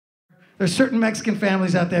There's certain Mexican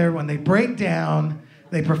families out there, when they break down,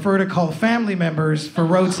 they prefer to call family members for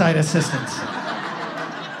roadside assistance.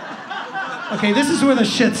 Okay, this is where the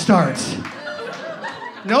shit starts.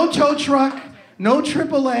 No tow truck, no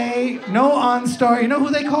AAA, no OnStar. You know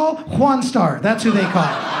who they call? Juan Star. That's who they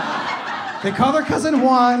call. They call their cousin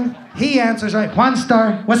Juan. He answers, right? Juan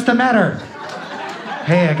Star, what's the matter?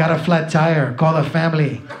 Hey, I got a flat tire. Call the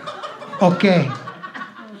family. Okay.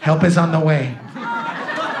 Help is on the way.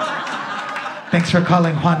 Thanks for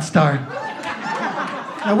calling Juan Star.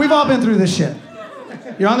 Now, we've all been through this shit.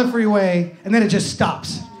 You're on the freeway, and then it just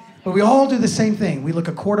stops. But we all do the same thing. We look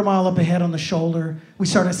a quarter mile up ahead on the shoulder. We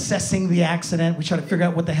start assessing the accident. We try to figure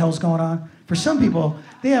out what the hell's going on. For some people,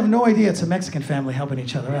 they have no idea it's a Mexican family helping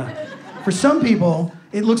each other out. For some people,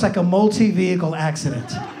 it looks like a multi-vehicle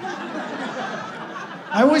accident.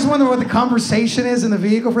 I always wonder what the conversation is in the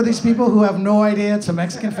vehicle for these people who have no idea it's a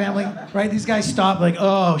Mexican family, right? These guys stop like,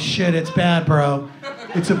 oh shit, it's bad, bro.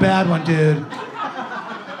 It's a bad one, dude.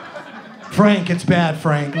 Frank, it's bad,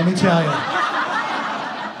 Frank, let me tell you.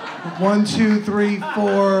 1, 2, 3,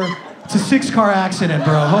 4. It's a 6-car accident,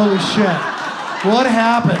 bro. Holy shit. What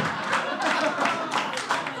happened?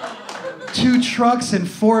 2 trucks and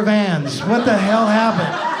 4 vans. What the hell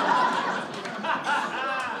happened?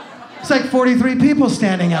 It's like 43 people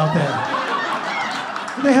standing out there.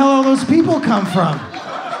 Where the hell all those people come from?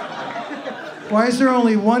 Why is there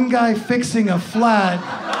only one guy fixing a flat?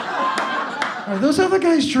 Are those other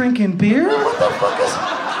guys drinking beer? What the fuck is...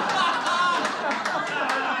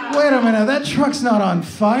 Wait a minute, that truck's not on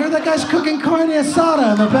fire. That guy's cooking carne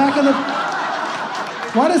asada in the back of the...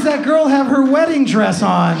 Why does that girl have her wedding dress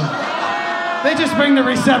on? They just bring the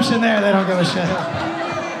reception there. They don't give a shit.